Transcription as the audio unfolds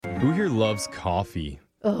Who here loves coffee?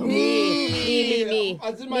 Oh, me.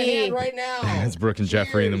 It's in my hand right now. It's Brooke and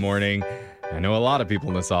Jeffrey in the morning. I know a lot of people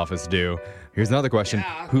in this office do. Here's another question.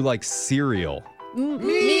 Yeah. Who likes cereal?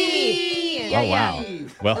 Me. Oh, wow.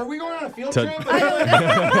 Well, Are we going on a field to- trip?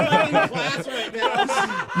 I'm in class right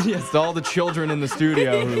now. yes, to all the children in the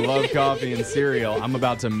studio who love coffee and cereal, I'm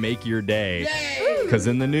about to make your day. Yay! Because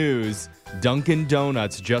in the news, Dunkin'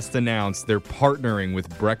 Donuts just announced they're partnering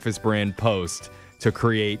with breakfast brand Post to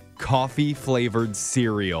create coffee-flavored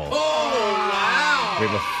cereal. Oh, wow. We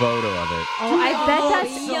have a photo of it. Oh, I bet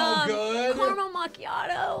that's so yum. good. Caramel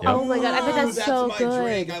macchiato. Yep. Oh my god, I bet that's so my good.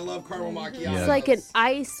 drink. I love caramel macchiato. Yeah. It's like an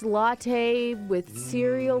iced latte with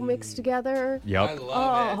cereal mixed together. I Yep.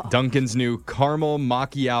 love it. Dunkin's new Caramel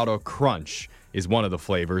Macchiato Crunch is one of the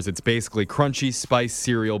flavors. It's basically crunchy spiced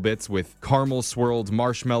cereal bits with caramel swirled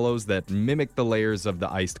marshmallows that mimic the layers of the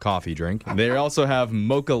iced coffee drink. They also have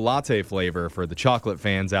mocha latte flavor for the chocolate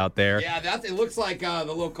fans out there. Yeah, it looks like the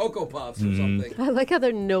little Cocoa Puffs or Mm-hmm. something. I like how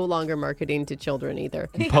they're no longer marketing to children either.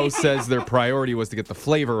 Post says their priority was to get the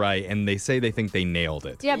flavor right, and they say they think they nailed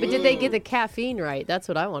it. Yeah, but did they get the caffeine right? That's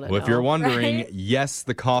what I want to know. Well, if you're wondering, Right? yes,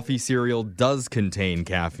 the coffee cereal does contain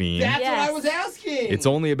caffeine. That's what I Yes. was asking. It's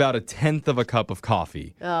only about 1/10 of a cup of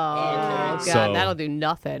coffee. Oh, God, So- that'll do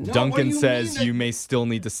nothing. No, what Duncan do you says mean? you may still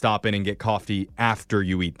need to stop in and get coffee after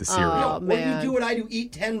you eat the cereal. Oh, What do you man. do what I do?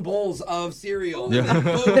 Eat 10 bowls of cereal. Yeah. And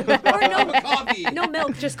then boom, or no coffee. No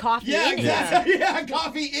milk, just coffee Yeah, in it. exactly. Yeah,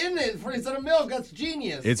 coffee in it instead of milk. That's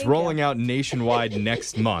genius. It's rolling out nationwide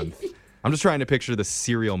next month. I'm just trying to picture the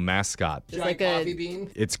cereal mascot. Giant like a- coffee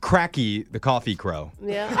bean. It's Cracky, the coffee crow.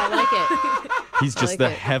 Yeah, I like it. He's just like the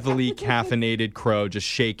it. heavily caffeinated crow, just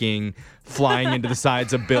shaking, flying into the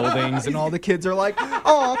sides of buildings, and all the kids are like,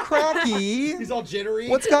 "Oh, Cracky, He's all jittery.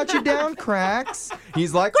 what's got you down, Cracks?"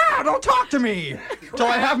 He's like, "Don't talk to me till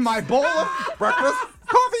I have my bowl of breakfast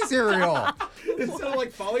coffee cereal." Instead of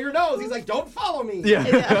like follow your nose, he's like, don't follow me.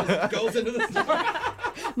 Yeah. Goes into the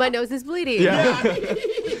store. My nose is bleeding. Yeah.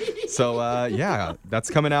 So, yeah, that's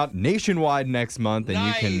coming out nationwide next month, and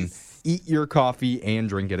you can Nice. eat your coffee and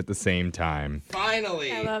drink it at the same time.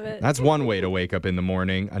 Finally. I love it. That's one way to wake up in the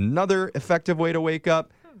morning. Another effective way to wake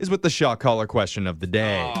up is with the shot caller question of the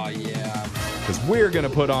day. Oh, yeah. Because we're going to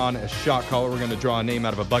put on a shot caller. We're going to draw a name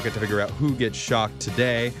out of a bucket to figure out who gets shocked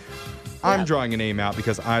today. I'm drawing a name out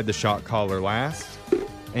because I had the shot caller last.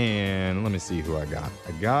 And let me see who I got.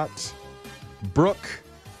 I got Brooke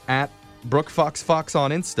at Brooke Fox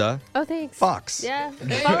on Insta. Oh, thanks. Fox. Yeah.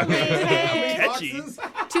 Follow me. How many Catchy. boxes?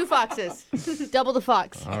 2 foxes. Double the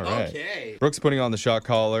fox. All right. Okay. Brooke's putting on the shot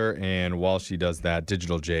caller, and while she does that,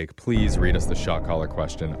 Digital Jake, please read us the shot caller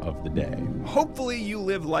question of the day. Hopefully you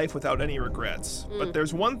live life without any regrets. But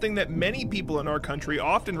there's one thing that many people in our country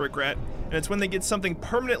often regret, and it's when they get something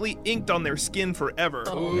permanently inked on their skin forever.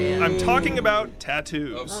 I'm talking about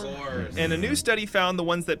tattoos. Of course. And a new study found the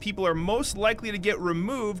ones that people are most likely to get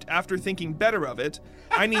removed after thinking better of it.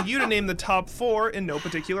 I need you to name the top 4 in no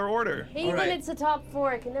particular order. Hate All when right. it's the top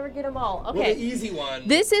 4. I can never get them all. Well, Okay. the easy one.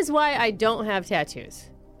 This is why I don't have tattoos.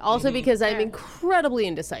 Also because I'm incredibly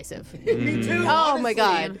indecisive. Me too. Oh, my honestly.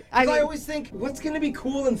 God. 'Cause I I mean- always think, what's going to be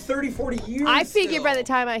cool in 30, 40 years? I figure still? by the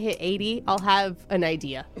time I hit 80, I'll have an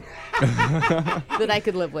idea that I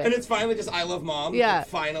could live And with. it's finally just I love mom. Yeah.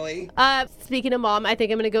 Finally. Speaking of mom, I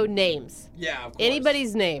think I'm going to go names. Yeah, of course.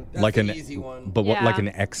 Anybody's name. That's Like the an easy one. But what, Yeah. like an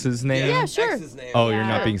ex's name? Yeah, sure. Ex's name. Oh, you're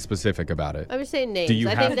not Yeah. being specific about it. I'm just saying names. Do you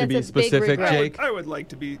I have think to that's be a big specific, regret. Jake? I would like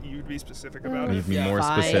to be you to be specific about Need it. to be Yeah. more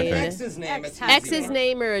Fine. specific. Ex's name. It's X's easy.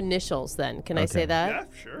 name or initials then. Can I say Okay. that? Yeah,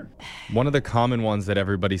 sure. One of the common ones that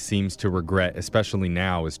everybody seems to regret, especially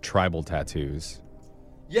now, is tribal tattoos.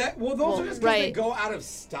 Yeah, well, those are just because they right. go out of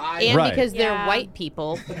style. And Right. because they're Yeah. white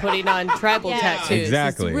people putting on tribal Yeah. tattoos.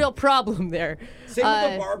 Exactly. It's a real problem there. Same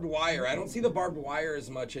with the barbed wire. I don't see the barbed wire as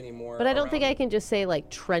much anymore. But I don't think I around. can just say like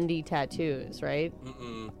trendy tattoos, right?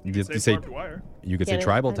 You get Say to say barbed wire. you could say Can I-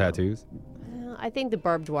 tribal I don't- tattoos. I think the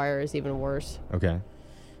barbed wire is even worse. Okay.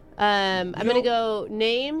 I'm gonna go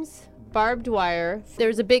names, barbed wire.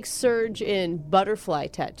 There's a big surge in butterfly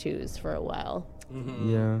tattoos for a while.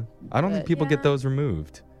 Yeah. I don't think But- people get Yeah. those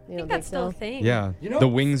removed. You I don't think that's still a so? thing. Yeah. You know, the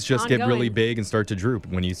wings just get really ongoing. big and start to droop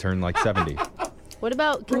when you turn like 70. What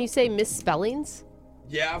about? Can you say misspellings?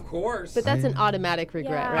 Yeah, of course. But that's an automatic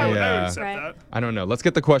regret, Yeah. I right? would Yeah. accept Right. that. I don't know. Let's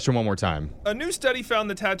get the question one more time. A new study found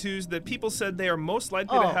the tattoos that people said they are most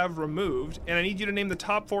likely to Oh. have removed, and I need you to name the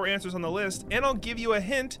top 4 answers on the list, and I'll give you a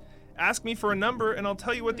hint. Ask me for a number, and I'll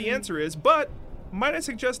tell you what the answer is, but might I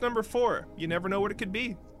suggest number 4? You never know what it could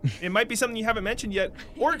be. It might be something you haven't mentioned yet,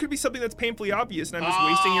 or it could be something that's painfully obvious and I'm just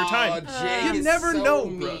wasting your time. Jake You is never so know,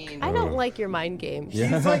 mean. Brooke. I don't like your mind games.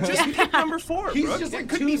 He's like, just pick number 4, He's Brooke. just like It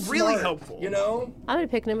could too be really smart, helpful. You know? I'm going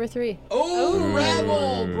to pick number 3. Oh,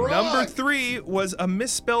 rebel, bro. Number 3 was a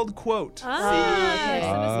misspelled quote. Okay.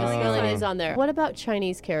 some Misspelling misspelling is on there. What about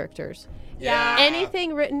Chinese characters? Yeah.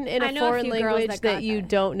 Anything written in I a know a foreign few girls language that that got you that.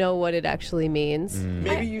 don't know what it actually means.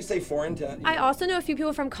 Maybe you say foreign to. I also know a few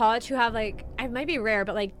people from college who have like, it might be rare,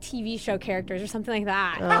 but like TV show characters or something like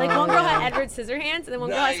that. Like one girl had Edward Scissorhands, and then one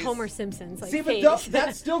girl has Nice. Homer Simpson's like See, but face.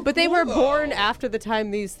 that's still But they cool, were though. born after the time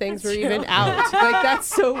these things That's were true. even out. Like, that's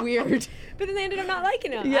so weird. But then they ended up not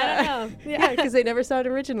liking him. I Yeah. don't know. Yeah, because they never saw it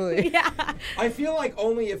originally. Yeah. I feel like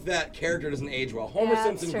only if that character doesn't age well. Homer Yeah, that's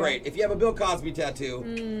Simpson's true. great. If you have a Bill Cosby tattoo,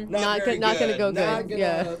 not very not gonna good. go Not good, gonna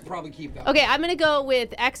yeah. probably keep that. Okay, I'm going to go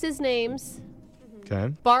with X's names,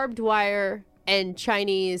 Okay. barbed wire, and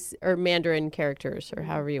Chinese or Mandarin characters, or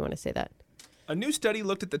however you want to say that. A new study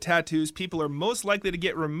looked at the tattoos people are most likely to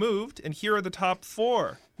get removed, and here are the top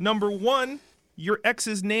 4. Number 1, your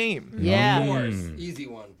ex's name. Yeah. Of course, easy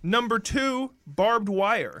one. Number 2, barbed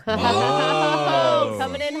wire. Oh,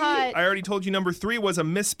 coming in hot. I already told you number 3 was a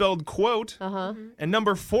misspelled quote. Uh-huh. And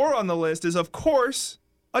number 4 on the list is, of course,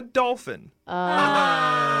 a dolphin.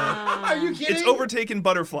 Are you kidding? It's overtaken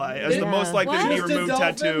butterfly as the most likely to be Just a removed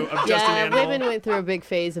dolphin? tattoo of just an Yeah, animal. women went through a big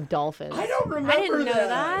phase of dolphins. I don't remember didn't know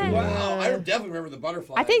that. Wow, I definitely remember the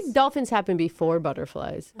butterflies. I think dolphins happened before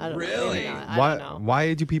butterflies. I don't know. Really? Maybe not. I Why? don't know.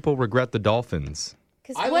 Why do people regret the dolphins?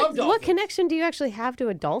 'Cause I what, love dolphins. what connection do you actually have to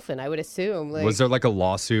a dolphin? I would assume. Like, Was there like a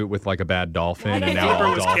lawsuit with like a bad dolphin, and now Paper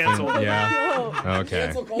all was dolphins? canceled. Yeah. Okay.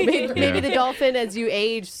 Cancel culture. maybe the dolphin, as you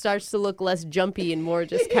age, starts to look less jumpy and more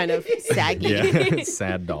just kind of saggy. Yeah.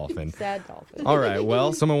 Sad dolphin. Sad dolphin. All right.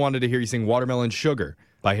 Well, someone wanted to hear you sing "Watermelon Sugar"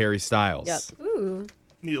 by Harry Styles. Yep. Ooh.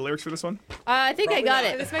 Need the lyrics for this one? I think I got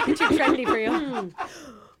This it. might be too trendy for you.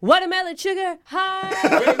 Watermelon sugar high.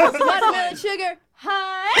 Watermelon sugar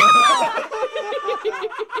high.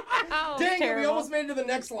 Oh, Dang it, we terrible. almost made it to the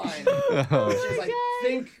next line. She's like,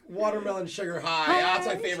 think watermelon sugar high. That's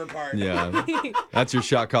my favorite part. Yeah. That's your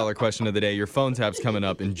shot collar question of the day. Your phone tap's coming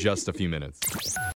up in just a few minutes.